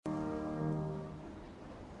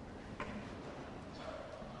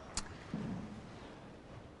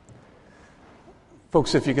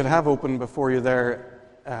Folks, if you could have open before you there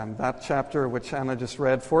that chapter which Anna just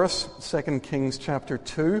read for us, 2 Kings chapter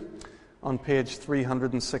 2 on page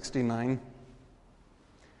 369.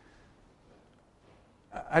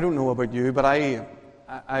 I don't know about you, but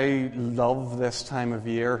I love this time of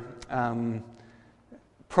year,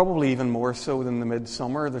 probably even more so than the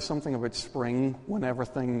midsummer. There's something about spring when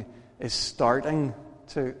everything is starting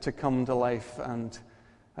to come to life and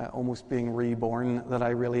almost being reborn that I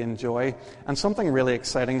really enjoy. And something really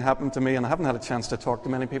exciting happened to me, and I haven't had a chance to talk to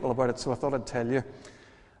many people about it, so I thought I'd tell you.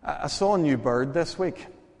 I saw a new bird this week.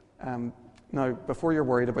 Now, before you're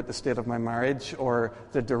worried about the state of my marriage or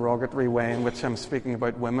the derogatory way in which I'm speaking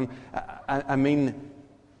about women, I mean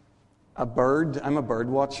a bird. I'm a bird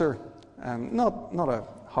watcher. Not a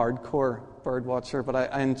hardcore bird watcher, but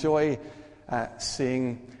I enjoy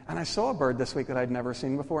seeing. And I saw a bird this week that I'd never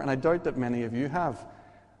seen before, and I doubt that many of you have.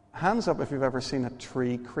 Hands up if you've ever seen a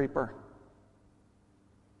tree creeper.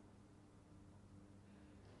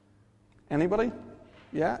 Anybody?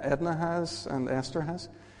 Yeah, Edna has and Esther has.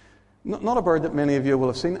 Not a bird that many of you will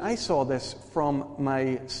have seen. I saw this from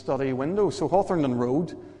my study window. So Hawthornden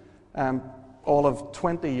Road, all of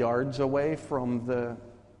 20 yards away from the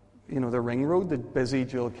ring road, the busy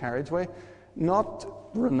dual carriageway, not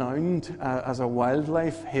renowned as a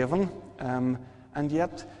wildlife haven, and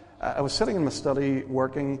yet I was sitting in my study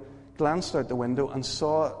working, glanced out the window and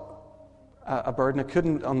saw a bird, and I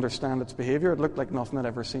couldn't understand its behavior. It looked like nothing I'd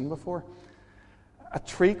ever seen before. A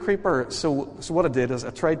tree creeper. So what I did is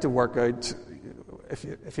I tried to work out,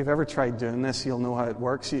 if you've ever tried doing this, you'll know how it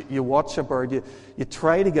works. You watch a bird, you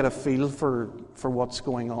try to get a feel for what's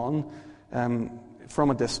going on.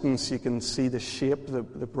 From a distance, you can see the shape, the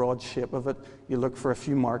broad shape of it. You look for a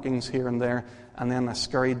few markings here and there, and then I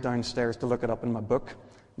scurried downstairs to look it up in my book,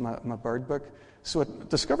 my bird book. So I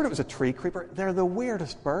discovered it was a tree creeper. They're the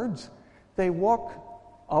weirdest birds. They walk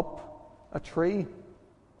up a tree.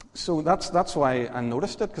 So that's why I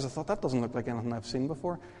noticed it, because I thought that doesn't look like anything I've seen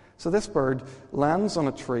before. So this bird lands on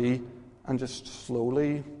a tree and just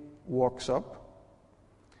slowly walks up.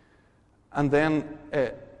 And then,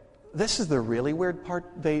 this is the really weird part,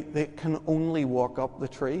 they can only walk up the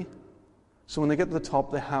tree. So when they get to the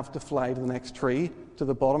top, they have to fly to the next tree, to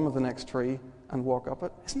the bottom of the next tree, and walk up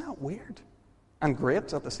it. Isn't that weird? And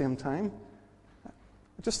great at the same time.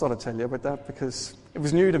 I just thought I'd tell you about that because it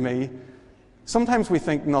was new to me. Sometimes we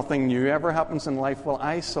think nothing new ever happens in life. Well,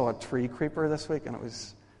 I saw a tree creeper this week, and it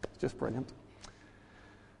was just brilliant.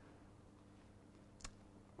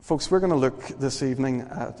 Folks, we're going to look this evening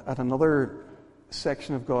at another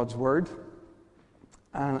section of God's Word,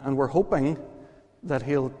 and we're hoping that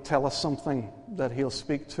He'll tell us something, that He'll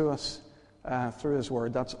speak to us through His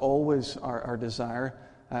Word. That's always our desire.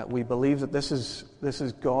 We believe that this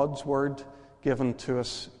is God's Word given to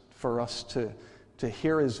us for us to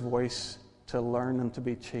hear His voice, to learn and to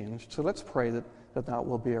be changed. So let's pray that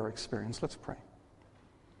will be our experience. Let's pray.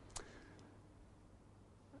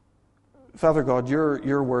 Father God,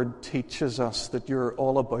 your Word teaches us that you're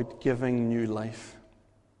all about giving new life.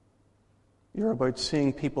 You're about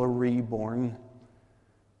seeing people reborn,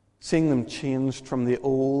 seeing them changed from the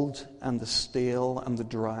old and the stale and the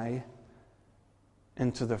dry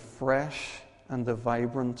into the fresh and the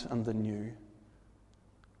vibrant and the new.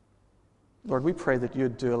 Lord, we pray that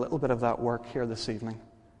you'd do a little bit of that work here this evening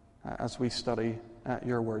as we study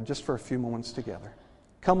your Word, just for a few moments together.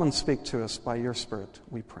 Come and speak to us by your Spirit,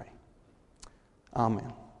 we pray.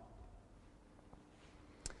 Amen.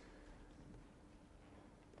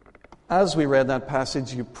 As we read that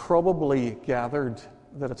passage, you probably gathered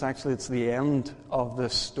that it's the end of the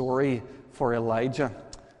story for Elijah,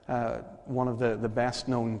 one of the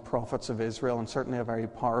best-known prophets of Israel, and certainly a very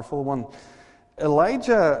powerful one.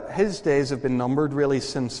 Elijah, his days have been numbered really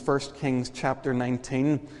since 1 Kings chapter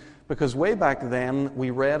 19, because way back then we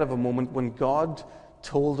read of a moment when God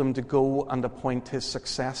told him to go and appoint his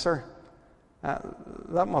successor.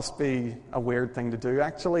 That must be a weird thing to do,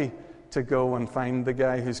 actually, to go and find the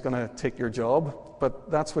guy who's going to take your job.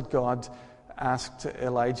 But that's what God asked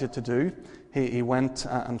Elijah to do. He went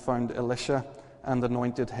and found Elisha and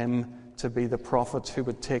anointed him to be the prophet who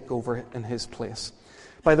would take over in his place.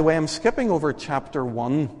 By the way, I'm skipping over chapter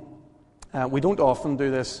 1. We don't often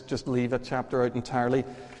do this, just leave a chapter out entirely.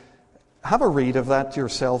 Have a read of that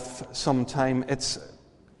yourself sometime. It's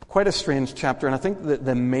quite a strange chapter, and I think that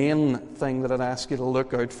the main thing that I'd ask you to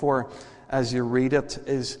look out for as you read it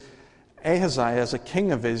is Ahaziah is a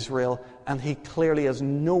king of Israel, and he clearly has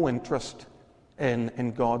no interest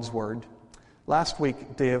in God's Word. Last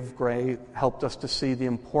week, Dave Gray helped us to see the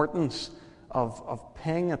importance of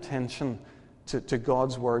paying attention to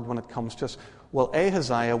God's Word when it comes to us. Well,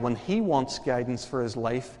 Ahaziah, when he wants guidance for his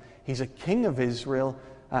life, he's a king of Israel,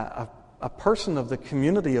 a person of the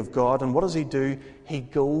community of God, and what does he do? He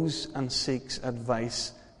goes and seeks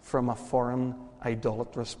advice from a foreign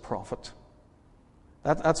idolatrous prophet.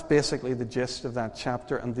 That's basically the gist of that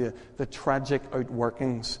chapter and the tragic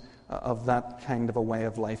outworkings of that kind of a way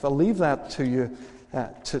of life. I'll leave that to you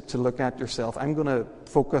to look at yourself. I'm going to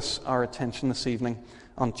focus our attention this evening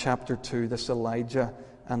on chapter 2, this Elijah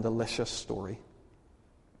and Elisha story.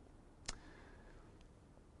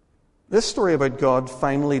 This story about God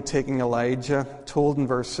finally taking Elijah, told in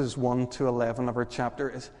verses 1 to 11 of our chapter,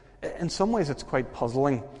 is, in some ways it's quite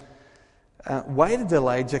puzzling. Why did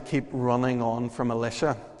Elijah keep running on from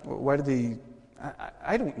Elisha? Why did he...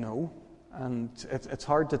 I don't know. And it's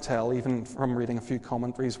hard to tell, even from reading a few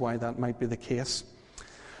commentaries, why that might be the case.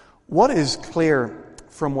 What is clear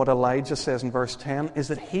from what Elijah says in verse 10 is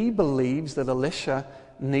that he believes that Elisha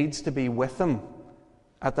needs to be with him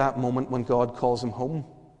at that moment when God calls him home.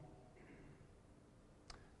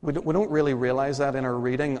 We don't really realize that in our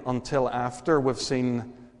reading until after we've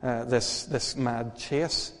seen this mad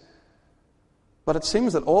chase. But it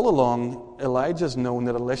seems that all along, Elijah's known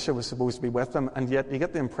that Elisha was supposed to be with him, and yet you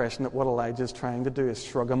get the impression that what Elijah's trying to do is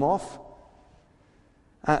shrug him off.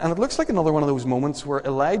 And it looks like another one of those moments where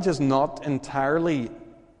Elijah's not entirely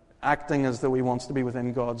acting as though he wants to be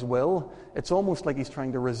within God's will. It's almost like he's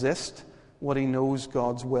trying to resist what he knows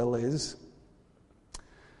God's will is.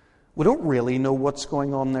 We don't really know what's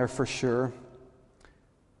going on there for sure.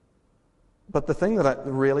 But the thing that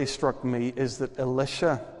really struck me is that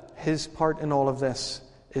Elisha, his part in all of this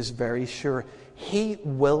is very sure. He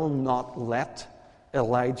will not let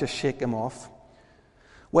Elijah shake him off.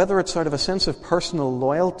 Whether it's out of a sense of personal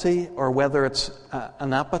loyalty or whether it's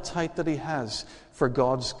an appetite that he has for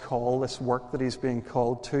God's call, this work that he's being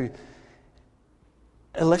called to,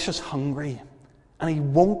 Elisha's hungry and he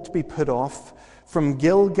won't be put off. From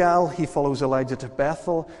Gilgal, he follows Elijah to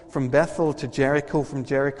Bethel. From Bethel to Jericho. From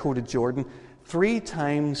Jericho to Jordan. 3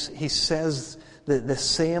 times he says the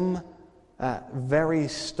same very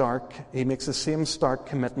stark, he makes the same stark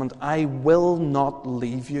commitment, I will not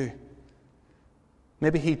leave you.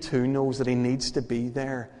 Maybe he too knows that he needs to be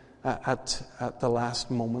there at the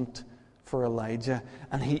last moment for Elijah.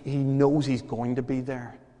 And he knows he's going to be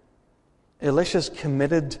there. Elisha's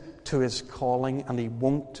committed to his calling and he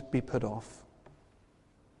won't be put off.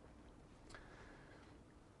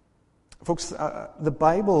 Folks, the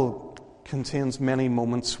Bible contains many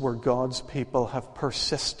moments where God's people have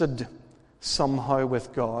persisted somehow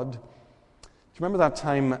with God. Do you remember that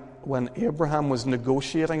time when Abraham was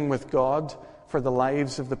negotiating with God for the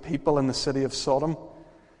lives of the people in the city of Sodom?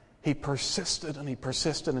 He persisted and he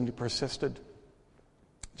persisted and he persisted. Do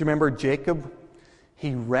you remember Jacob?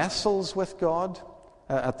 He wrestles with God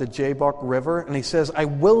at the Jabbok River and he says, I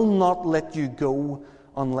will not let you go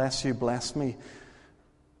unless you bless me.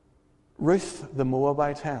 Ruth the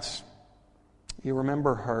Moabitess, you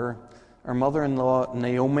remember her. Her mother-in-law,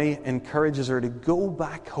 Naomi, encourages her to go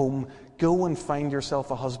back home, go and find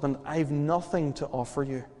yourself a husband. I've nothing to offer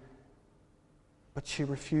you. But she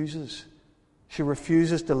refuses. She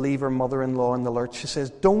refuses to leave her mother-in-law in the lurch. She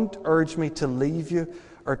says, don't urge me to leave you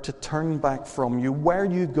or to turn back from you. Where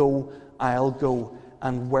you go, I'll go.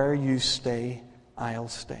 And where you stay, I'll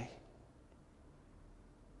stay.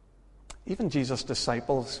 Even Jesus'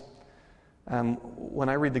 disciples, when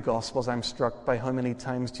I read the Gospels, I'm struck by how many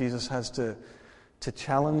times Jesus has to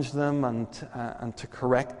challenge them and to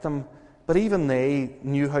correct them. But even they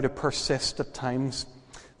knew how to persist at times.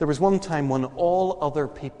 There was one time when all other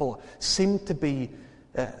people seemed to be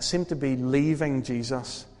leaving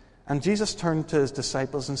Jesus. And Jesus turned to his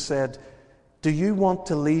disciples and said, do you want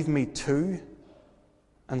to leave me too?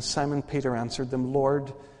 And Simon Peter answered them,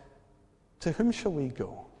 Lord, to whom shall we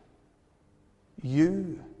go?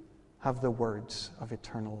 You have the words of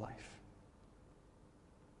eternal life.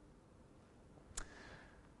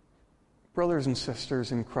 Brothers and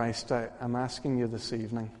sisters in Christ, I'm asking you this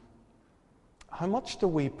evening, how much do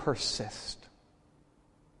we persist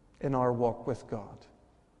in our walk with God?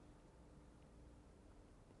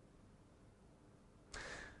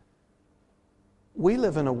 We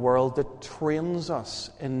live in a world that trains us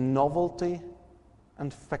in novelty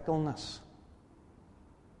and fickleness.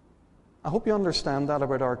 I hope you understand that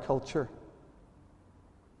about our culture.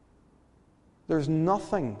 There's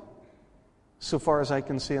nothing, so far as I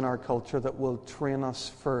can see in our culture, that will train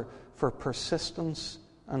us for persistence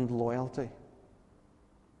and loyalty.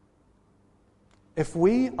 If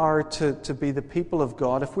we are to be the people of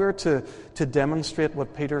God, if we're to demonstrate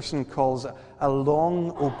what Peterson calls a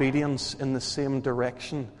long obedience in the same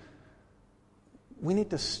direction, we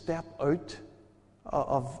need to step out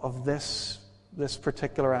of this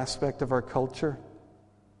particular aspect of our culture?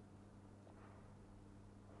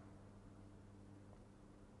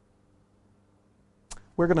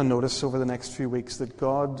 We're going to notice over the next few weeks that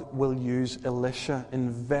God will use Elisha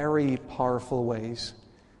in very powerful ways.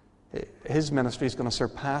 His ministry is going to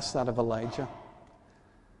surpass that of Elijah.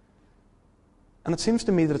 And it seems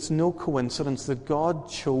to me that it's no coincidence that God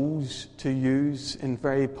chose to use in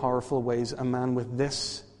very powerful ways a man with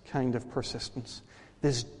this kind of persistence,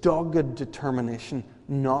 this dogged determination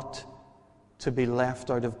not to be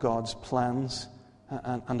left out of God's plans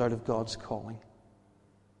and out of God's calling.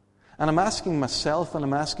 And I'm asking myself and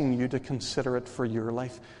I'm asking you to consider it for your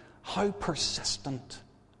life. How persistent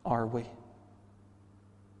are we?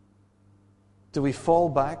 Do we fall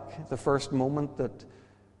back the first moment that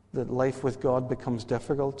life with God becomes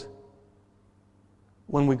difficult?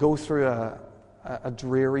 When we go through a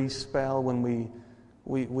dreary spell, when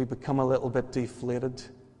we become a little bit deflated?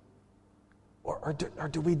 Or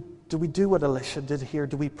do we do what Elisha did here?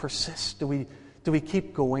 Do we persist? Do we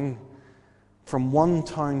keep going from one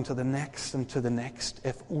town to the next and to the next,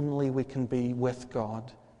 if only we can be with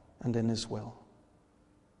God and in His will?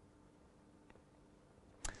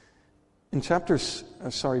 In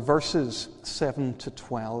verses 7 to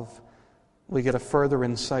 12, we get a further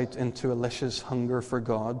insight into Elisha's hunger for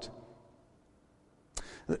God.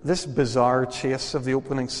 This bizarre chase of the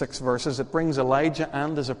opening 6 verses, it brings Elijah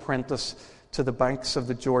and his apprentice to the banks of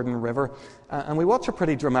the Jordan River. And we watch a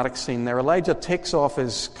pretty dramatic scene there. Elijah takes off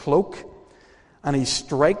his cloak and he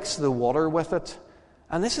strikes the water with it.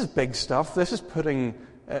 And this is big stuff. This is putting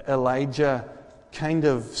Elijah kind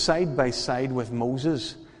of side by side with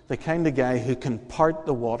Moses, the kind of guy who can part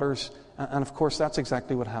the waters. And of course, that's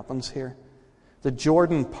exactly what happens here. The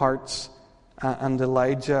Jordan parts, and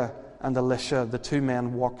Elijah and Elisha, the two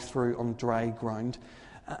men, walk through on dry ground.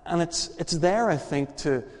 And it's there, I think,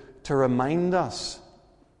 to remind us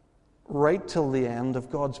right till the end of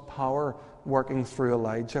God's power working through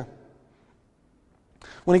Elijah.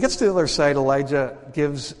 When he gets to the other side, Elijah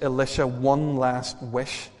gives Elisha one last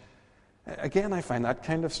wish. Again, I find that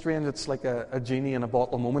kind of strange. It's like a genie in a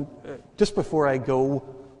bottle moment. Just before I go,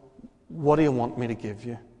 what do you want me to give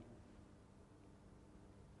you?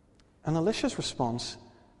 And Elisha's response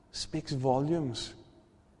speaks volumes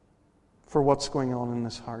for what's going on in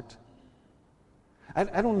his heart.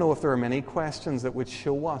 I don't know if there are many questions that would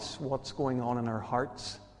show us what's going on in our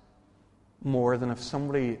hearts more than if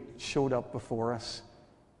somebody showed up before us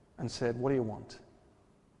and said, what do you want?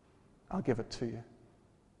 I'll give it to you.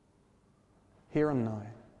 Here and now.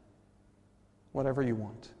 Whatever you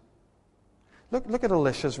want. Look at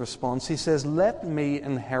Elisha's response. He says, let me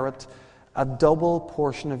inherit a double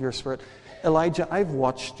portion of your spirit. Elijah, I've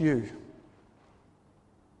watched you.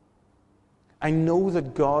 I know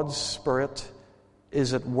that God's Spirit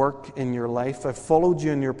is at work in your life. I've followed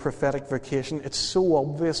you in your prophetic vocation. It's so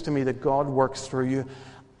obvious to me that God works through you.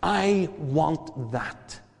 I want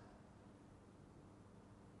that.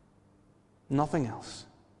 Nothing else.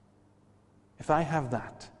 If I have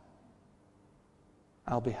that,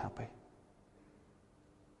 I'll be happy.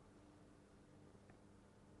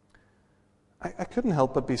 I couldn't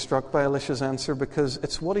help but be struck by Elisha's answer, because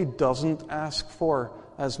it's what he doesn't ask for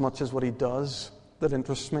as much as what he does that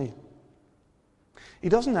interests me. He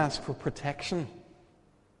doesn't ask for protection.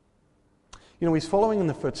 You know, he's following in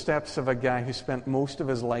the footsteps of a guy who spent most of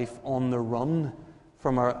his life on the run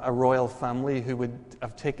from a royal family who would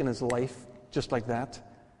have taken his life just like that.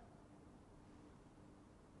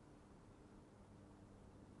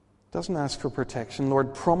 Doesn't ask for protection.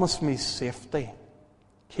 Lord, promise me safety.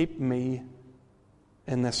 Keep me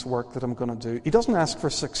in this work that I'm going to do. He doesn't ask for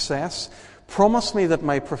success. Promise me that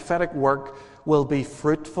my prophetic work will be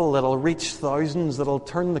fruitful, that it'll reach thousands, that it'll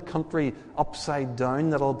turn the country upside down,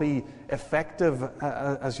 that it'll be effective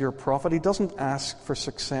as your prophet. He doesn't ask for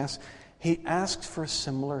success. He asks for a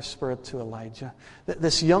similar spirit to Elijah.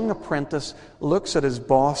 This young apprentice looks at his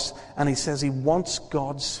boss and he says he wants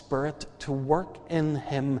God's Spirit to work in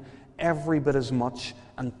him every bit as much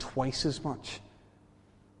and twice as much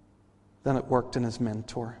than it worked in his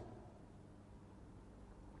mentor.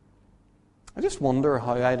 I just wonder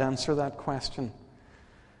how I'd answer that question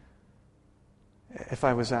if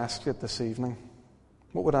I was asked it this evening.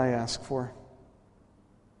 What would I ask for?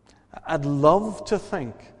 I'd love to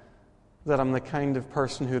think that I'm the kind of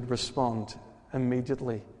person who'd respond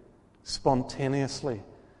immediately, spontaneously,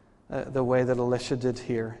 the way that Elisha did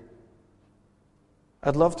here.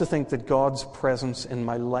 I'd love to think that God's presence in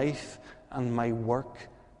my life and my work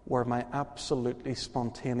were my absolutely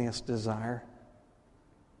spontaneous desire.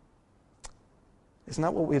 Isn't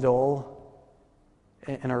that what we'd all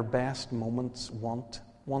in our best moments, want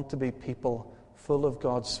to be people full of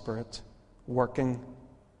God's Spirit, working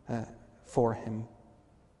for Him.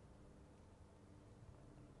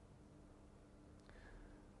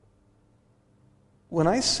 When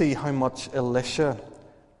I see how much Elisha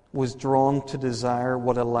was drawn to desire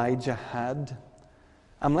what Elijah had,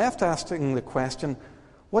 I'm left asking the question,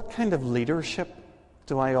 what kind of leadership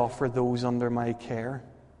do I offer those under my care?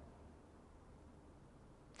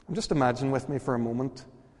 Just imagine with me for a moment.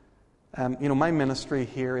 My ministry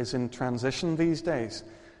here is in transition these days.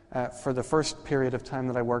 For the first period of time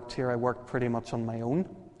that I worked here, I worked pretty much on my own.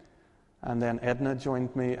 And then Edna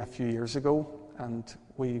joined me a few years ago, and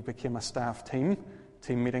we became a staff team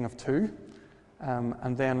meeting of 2.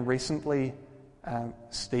 And then recently,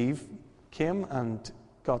 Steve came and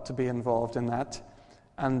got to be involved in that.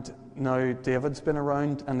 And now David's been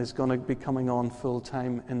around and is going to be coming on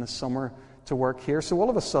full-time in the summer to work here. So all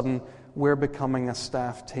of a sudden, we're becoming a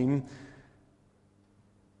staff team.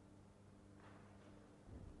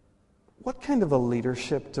 What kind of a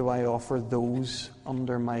leadership do I offer those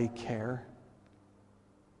under my care?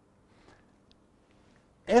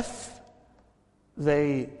 If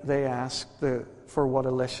they asked for what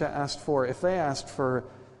Elisha asked for, if they asked for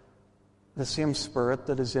the same spirit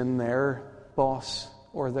that is in their boss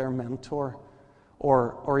or their mentor,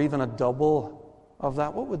 or even a double of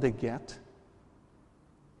that, what would they get?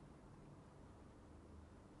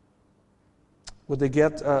 Would they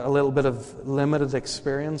get a little bit of limited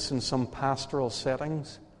experience in some pastoral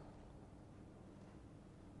settings?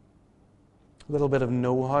 A little bit of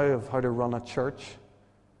know-how of how to run a church,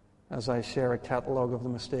 as I share a catalogue of the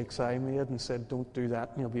mistakes I made and said, don't do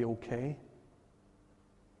that and you'll be okay.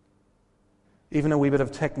 Even a wee bit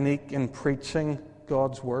of technique in preaching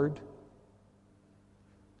God's Word.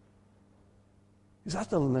 Is that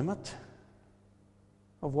the limit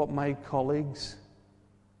of what my colleagues,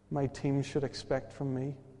 my team should expect from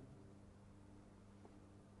me?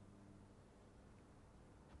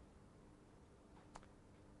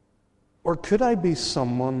 Or could I be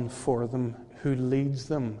someone for them who leads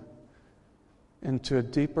them into a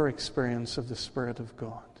deeper experience of the Spirit of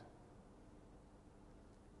God?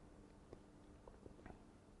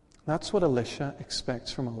 That's what Elisha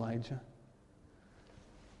expects from Elijah.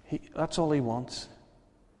 That's all he wants.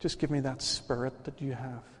 Just give me that Spirit that you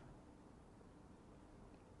have.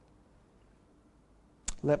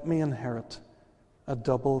 Let me inherit a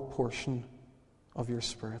double portion of your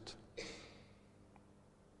Spirit.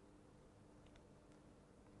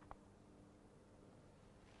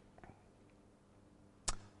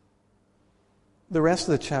 The rest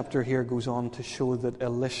of the chapter here goes on to show that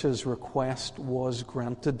Elisha's request was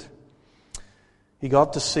granted. He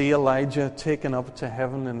got to see Elijah taken up to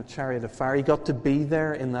heaven in a chariot of fire. He got to be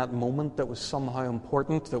there in that moment that was somehow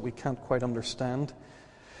important, that we can't quite understand.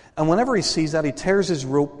 And whenever he sees that, he tears his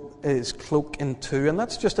cloak in two. And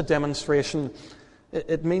that's just a demonstration.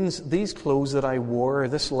 It means these clothes that I wore,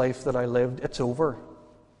 this life that I lived, it's over.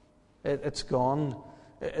 It's gone.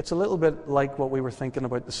 It's a little bit like what we were thinking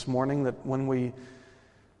about this morning, that when we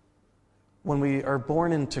are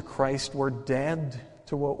born into Christ, we're dead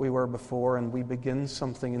to what we were before and we begin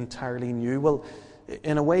something entirely new. Well,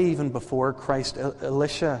 in a way, even before Christ,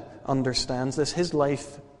 Elisha understands this. His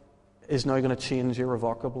life is now going to change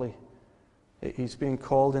irrevocably. He's being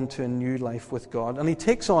called into a new life with God. And he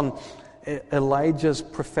takes on Elijah's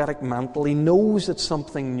prophetic mantle. He knows that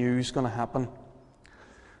something new is going to happen.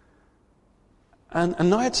 And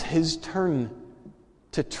now it's his turn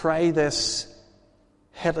to try this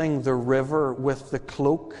hitting the river with the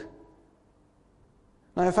cloak.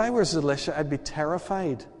 Now, if I was Elisha, I'd be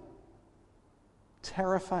terrified.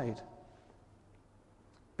 Terrified.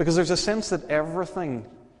 Because there's a sense that everything,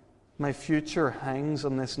 my future, hangs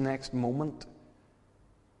on this next moment.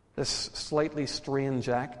 This slightly strange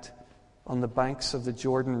act on the banks of the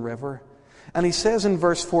Jordan River. And he says in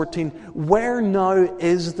verse 14, "Where now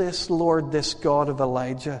is this Lord, this God of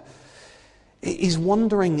Elijah?" He's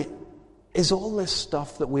wondering, is all this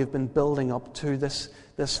stuff that we've been building up to, this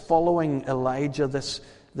following Elijah,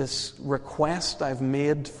 this request I've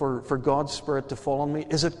made for God's Spirit to fall on me,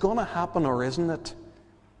 is it going to happen or isn't it?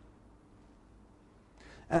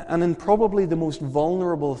 And in probably the most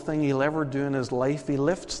vulnerable thing he'll ever do in his life, he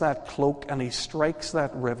lifts that cloak and he strikes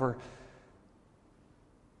that river.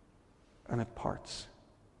 And it parts.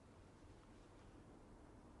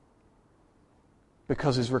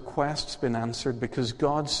 Because his request's been answered, because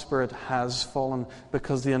God's Spirit has fallen,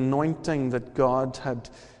 because the anointing that God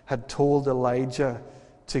had told Elijah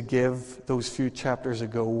to give those few chapters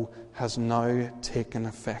ago has now taken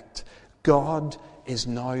effect. God is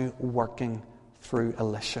now working through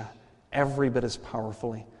Elisha every bit as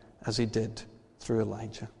powerfully as he did through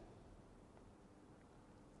Elijah.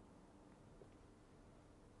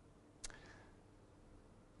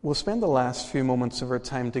 We'll spend the last few moments of our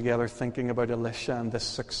time together thinking about Elisha and this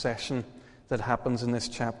succession that happens in this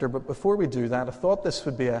chapter. But before we do that, I thought this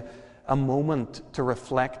would be a moment to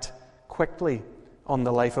reflect quickly on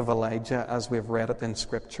the life of Elijah as we've read it in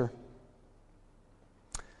Scripture.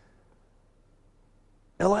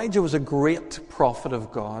 Elijah was a great prophet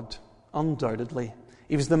of God, undoubtedly.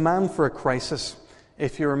 He was the man for a crisis.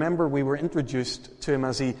 If you remember, we were introduced to him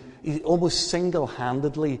as he almost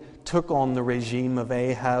single-handedly took on the regime of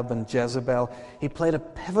Ahab and Jezebel. He played a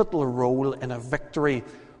pivotal role in a victory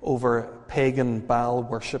over pagan Baal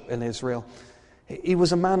worship in Israel. He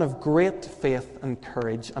was a man of great faith and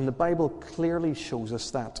courage, and the Bible clearly shows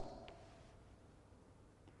us that.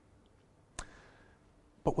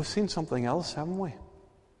 But we've seen something else, haven't we?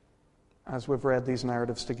 As we've read these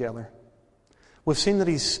narratives together. We've seen that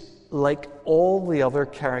he's like all the other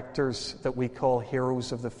characters that we call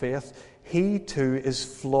heroes of the faith. He too is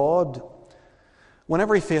flawed.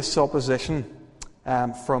 Whenever he faces opposition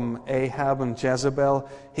from Ahab and Jezebel,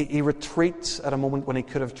 he retreats at a moment when he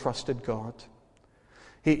could have trusted God.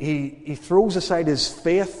 He throws aside his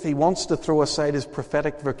faith. He wants to throw aside his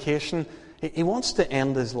prophetic vocation. He wants to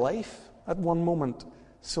end his life at one moment.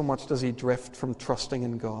 So much does he drift from trusting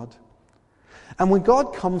in God. And when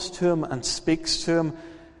God comes to him and speaks to him,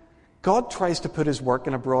 God tries to put his work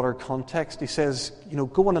in a broader context. He says,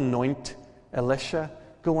 go and anoint Elisha.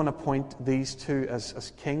 Go and appoint these two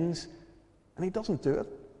as kings. And he doesn't do it.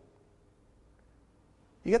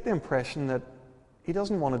 You get the impression that he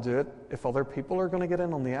doesn't want to do it if other people are going to get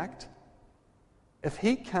in on the act. If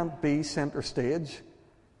he can't be center stage,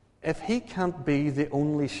 if he can't be the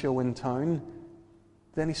only show in town,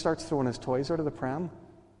 then he starts throwing his toys out of the pram.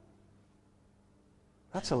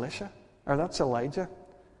 That's Elijah.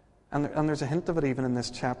 And there's a hint of it even in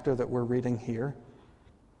this chapter that we're reading here.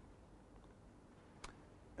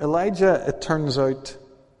 Elijah, it turns out,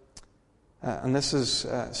 and this is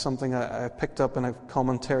something I picked up in a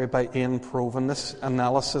commentary by Ian Provan, this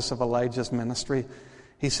analysis of Elijah's ministry.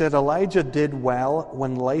 He said, Elijah did well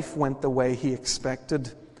when life went the way he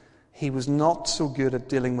expected. He was not so good at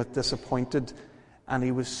dealing with disappointed, and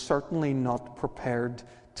he was certainly not prepared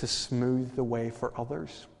to smooth the way for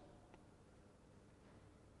others.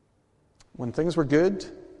 When things were good,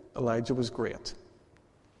 Elijah was great.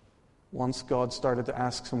 Once God started to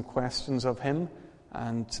ask some questions of him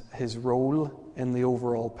and his role in the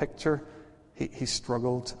overall picture, he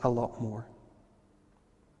struggled a lot more.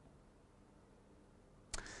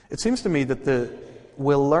 It seems to me that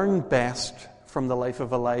we'll learn best from the life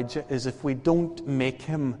of Elijah is if we don't make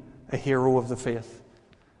him a hero of the faith,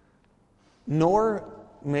 nor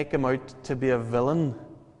make him out to be a villain,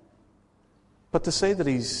 but to say that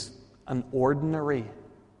he's an ordinary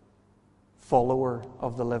follower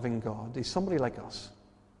of the living God. He's somebody like us.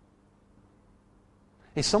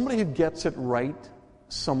 He's somebody who gets it right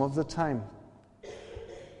some of the time.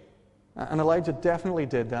 And Elijah definitely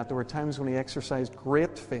did that. There were times when he exercised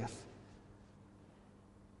great faith.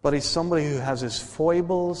 But he's somebody who has his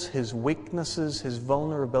foibles, his weaknesses, his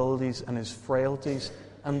vulnerabilities, and his frailties,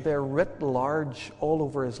 and they're writ large all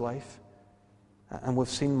over his life. And we've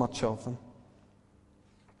seen much of them.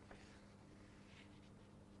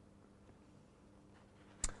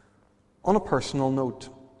 On a personal note,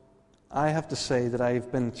 I have to say that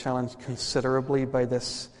I've been challenged considerably by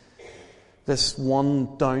this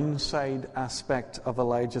one downside aspect of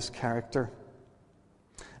Elijah's character.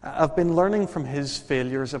 I've been learning from his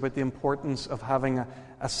failures about the importance of having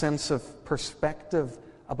a sense of perspective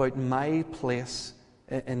about my place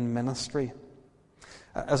in ministry.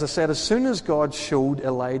 As I said, as soon as God showed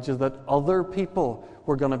Elijah that other people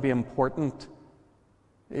were going to be important,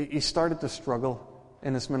 he started to struggle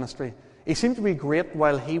in his ministry. He seemed to be great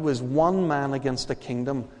while he was one man against a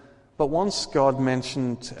kingdom. But once God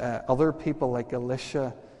mentioned other people like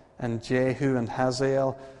Elisha and Jehu and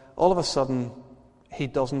Hazael, all of a sudden he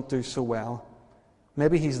doesn't do so well.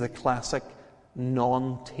 Maybe he's the classic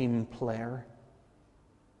non-team player.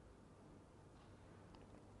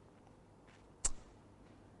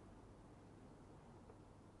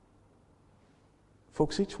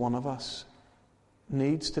 Folks, each one of us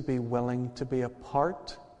needs to be willing to be a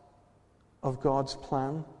part of God's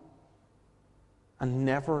plan and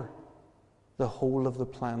never the whole of the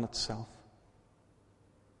plan itself.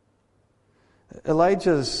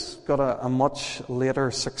 Elijah's got a much later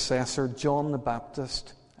successor, John the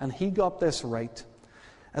Baptist, and he got this right.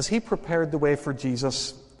 As he prepared the way for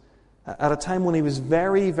Jesus, At a time when he was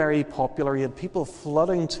very, very popular, he had people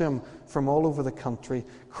flooding to him from all over the country,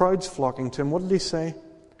 crowds flocking to him. What did he say?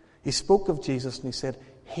 He spoke of Jesus and he said,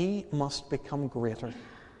 "He must become greater.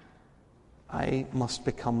 I must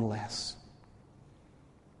become less."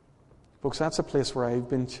 Folks, that's a place where I've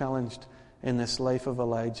been challenged in this life of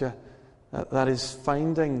Elijah. That is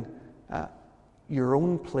finding your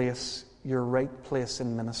own place, your right place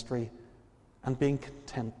in ministry, and being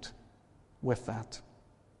content with that.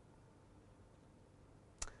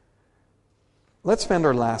 Let's spend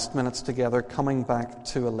our last minutes together coming back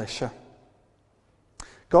to Elisha.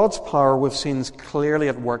 God's power we've seen is clearly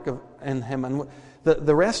at work in him, and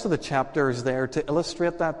the rest of the chapter is there to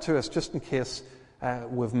illustrate that to us, just in case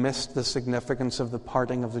we've missed the significance of the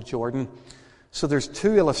parting of the Jordan. So there's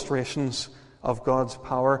two illustrations of God's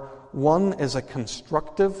power. One is a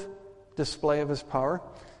constructive display of his power.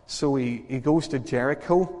 So he goes to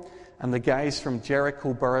Jericho, and the guys from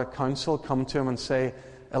Jericho Borough Council come to him and say,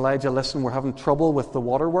 "Elijah, listen, we're having trouble with the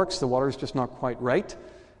waterworks. The water's just not quite right."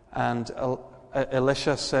 And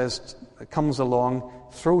Elisha comes along,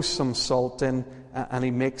 throws some salt in, and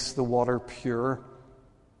he makes the water pure.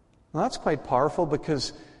 Now that's quite powerful,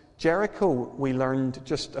 because Jericho, we learned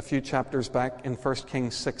just a few chapters back in 1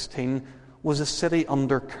 Kings 16, was a city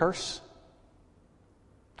under curse.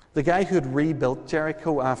 The guy who had rebuilt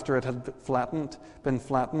Jericho after it had been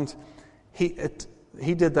flattened, he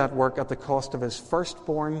did that work at the cost of his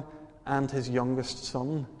firstborn and his youngest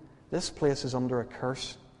son. This place is under a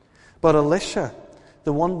curse. But Elisha,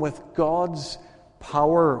 the one with God's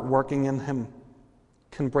power working in him,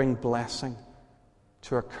 can bring blessing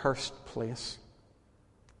to a cursed place.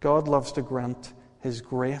 God loves to grant his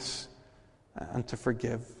grace and to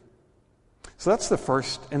forgive. So that's the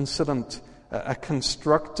first incident, a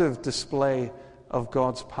constructive display of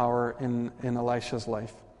God's power in Elisha's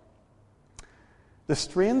life. The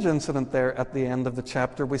strange incident there at the end of the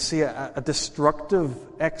chapter, we see a destructive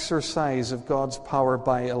exercise of God's power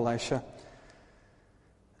by Elisha.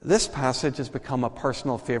 This passage has become a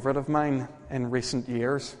personal favorite of mine in recent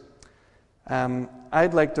years.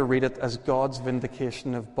 I'd like to read it as God's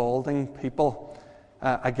vindication of balding people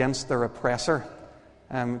against their oppressor.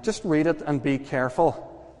 Just read it and be careful.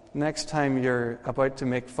 Next time you're about to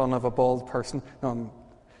make fun of a bald person.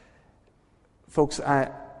 Folks,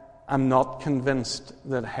 I'm not convinced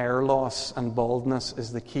that hair loss and baldness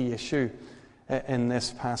is the key issue in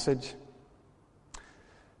this passage.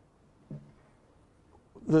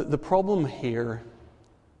 The problem here,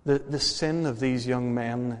 the sin of these young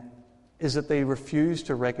men, is that they refuse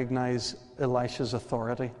to recognize Elisha's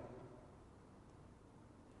authority.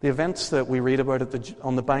 The events that we read about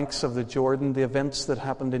on the banks of the Jordan, the events that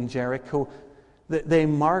happened in Jericho, they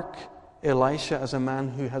mark Elisha as a man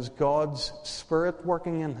who has God's Spirit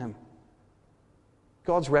working in him.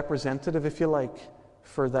 God's representative, if you like,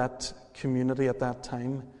 for that community at that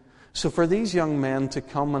time. So for these young men to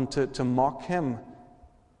come and to mock him,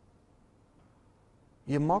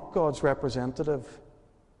 you mock God's representative.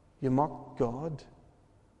 You mock God.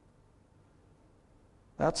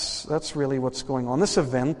 That's really what's going on. This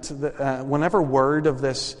event, whenever word of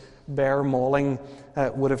this bear mauling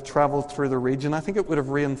would have traveled through the region, I think it would have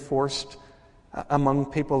reinforced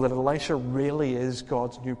among people that Elisha really is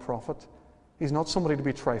God's new prophet. He's not somebody to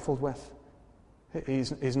be trifled with.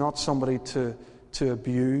 He's not somebody to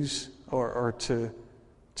abuse or to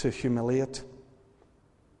humiliate.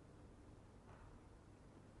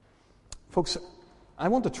 Folks, I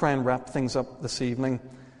want to try and wrap things up this evening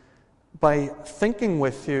by thinking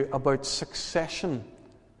with you about succession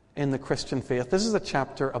in the Christian faith. This is a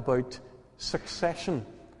chapter about succession,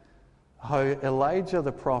 how Elijah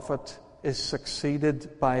the prophet is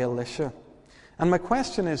succeeded by Elisha. And my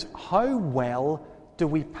question is, how well do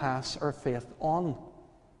we pass our faith on?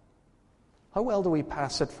 How well do we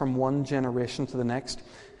pass it from one generation to the next?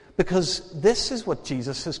 Because this is what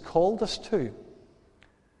Jesus has called us to.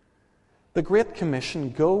 The Great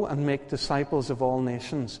Commission, go and make disciples of all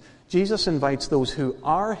nations. Jesus invites those who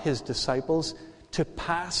are his disciples to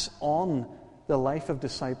pass on the life of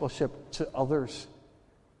discipleship to others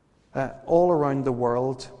all around the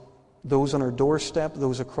world, those on our doorstep,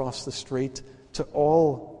 those across the street, to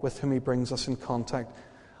all with whom he brings us in contact.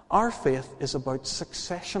 Our faith is about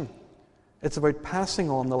succession. It's about passing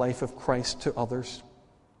on the life of Christ to others.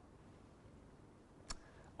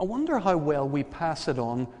 I wonder how well we pass it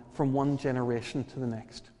on from one generation to the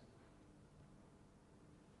next.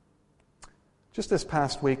 Just this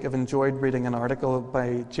past week, I've enjoyed reading an article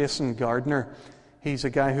by Jason Gardner. He's a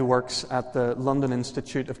guy who works at the London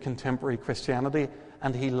Institute of Contemporary Christianity,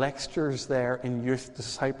 and he lectures there in youth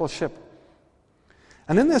discipleship.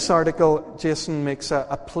 And in this article, Jason makes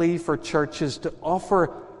a plea for churches to offer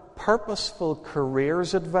purposeful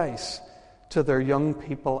careers advice to their young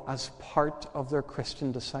people as part of their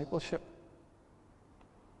Christian discipleship.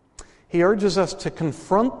 He urges us to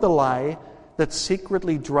confront the lie that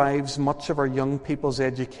secretly drives much of our young people's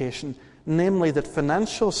education, namely that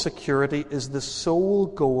financial security is the sole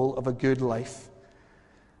goal of a good life.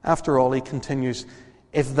 After all, he continues,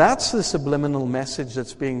 if that's the subliminal message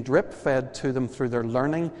that's being drip-fed to them through their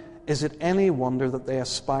learning, is it any wonder that they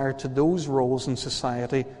aspire to those roles in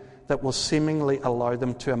society that will seemingly allow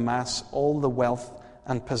them to amass all the wealth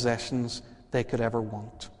and possessions they could ever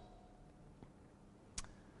want?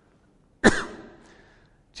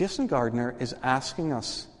 Jason Gardner is asking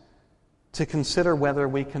us to consider whether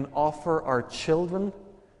we can offer our children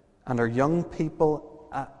and our young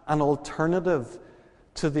people an alternative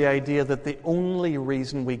to the idea that the only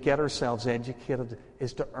reason we get ourselves educated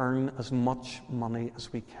is to earn as much money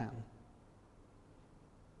as we can.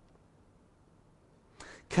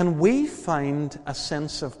 Can we find a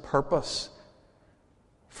sense of purpose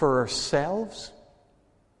for ourselves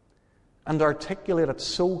and articulate it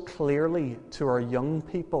so clearly to our young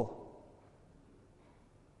people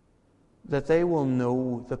that they will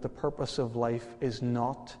know that the purpose of life is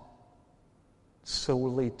not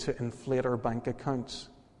solely to inflate our bank accounts?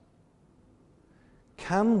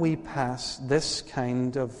 Can we pass this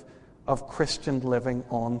kind of Christian living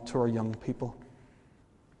on to our young people?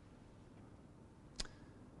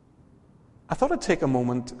 I thought I'd take a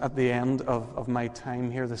moment at the end of my time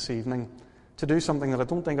here this evening to do something that I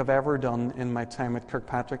don't think I've ever done in my time at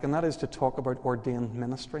Kirkpatrick, and that is to talk about ordained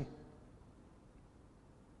ministry.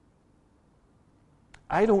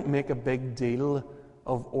 I don't make a big deal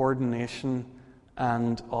of ordination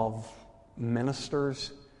and of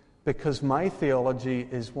ministers because my theology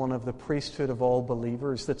is one of the priesthood of all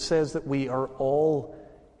believers that says that we are all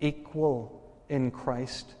equal in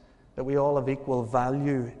Christ, that we all have equal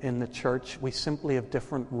value in the church. We simply have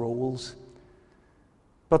different roles.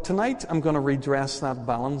 But tonight I'm going to redress that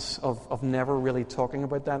balance of never really talking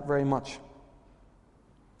about that very much.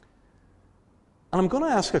 And I'm going to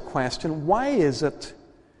ask a question. Why is it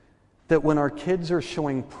that when our kids are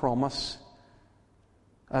showing promise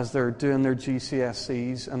as they're doing their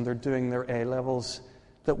GCSEs and they're doing their A-levels,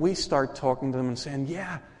 that we start talking to them and saying,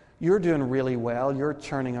 yeah, you're doing really well, you're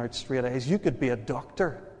churning out straight A's, you could be a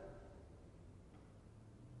doctor,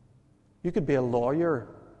 you could be a lawyer,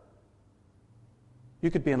 you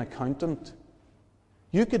could be an accountant,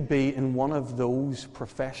 you could be in one of those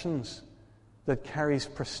professions that carries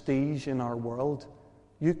prestige in our world.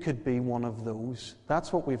 You could be one of those.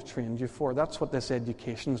 That's what we've trained you for. That's what this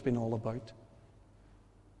education's been all about.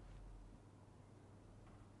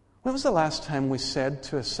 When was the last time we said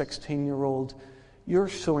to a 16-year-old, you're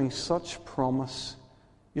showing such promise,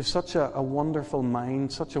 you have such a wonderful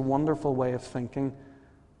mind, such a wonderful way of thinking.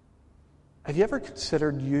 Have you ever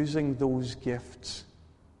considered using those gifts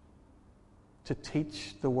to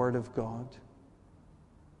teach the Word of God?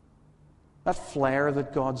 That flair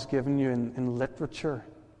that God's given you in literature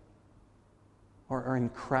or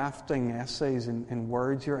in crafting essays in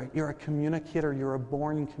words, you're a communicator, you're a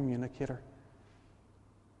born communicator.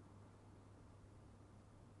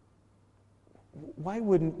 Why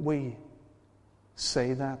wouldn't we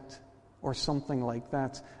say that or something like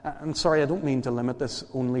that? I'm sorry, I don't mean to limit this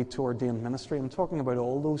only to ordained ministry. I'm talking about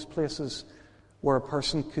all those places where a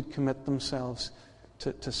person could commit themselves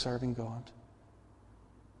to serving God.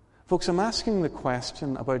 Folks, I'm asking the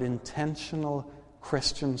question about intentional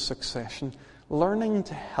Christian succession, learning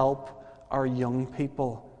to help our young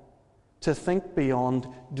people to think beyond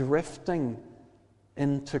drifting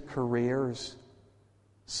into careers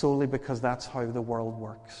solely because that's how the world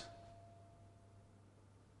works.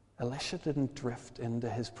 Elisha didn't drift into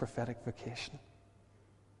his prophetic vocation.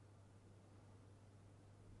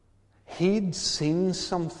 He'd seen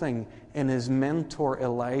something in his mentor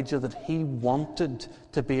Elijah that he wanted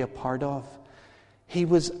to be a part of. He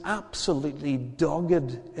was absolutely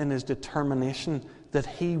dogged in his determination that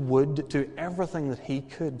he would do everything that he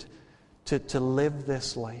could to live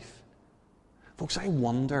this life. Folks, I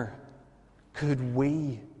wonder, could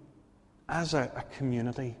we, as a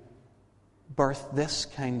community, birth this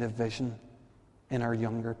kind of vision in our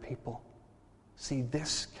younger people? See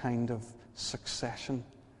this kind of succession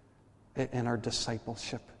in our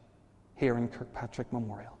discipleship here in Kirkpatrick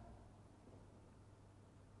Memorial.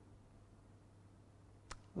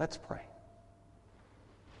 Let's pray.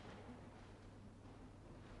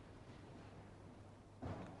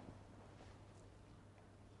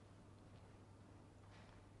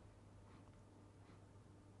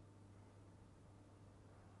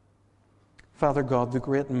 Father God, the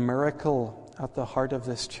great miracle at the heart of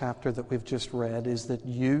this chapter that we've just read is that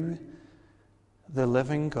you, the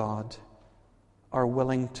living God, are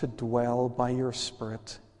willing to dwell by your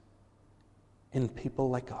Spirit in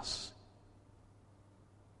people like us.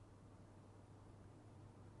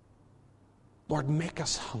 Lord, make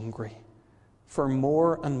us hungry for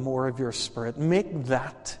more and more of your Spirit. Make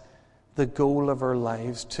that the goal of our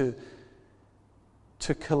lives, to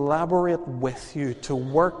collaborate with you, to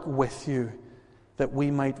work with you, that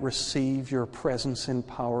we might receive your presence in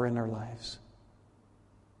power in our lives.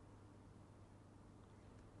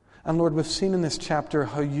 And Lord, we've seen in this chapter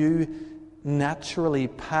how you naturally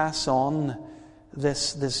pass on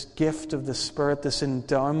this gift of the Spirit, this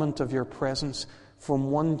endowment of your presence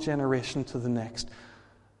from one generation to the next.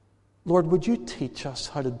 Lord, would you teach us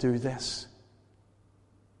how to do this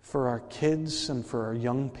for our kids and for our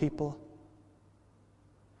young people?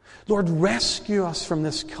 Lord, rescue us from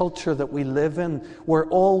this culture that we live in, where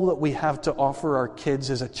all that we have to offer our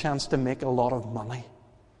kids is a chance to make a lot of money.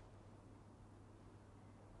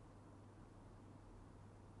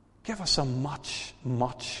 Give us a much,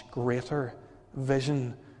 much greater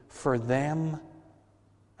vision for them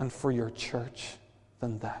and for your church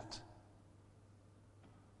than that.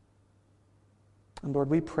 And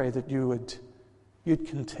Lord, we pray that you'd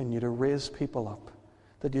continue to raise people up,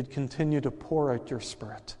 that you'd continue to pour out your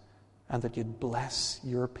Spirit, and that you'd bless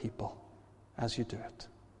your people as you do it.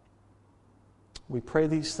 We pray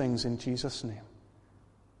these things in Jesus' name.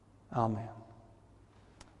 Amen.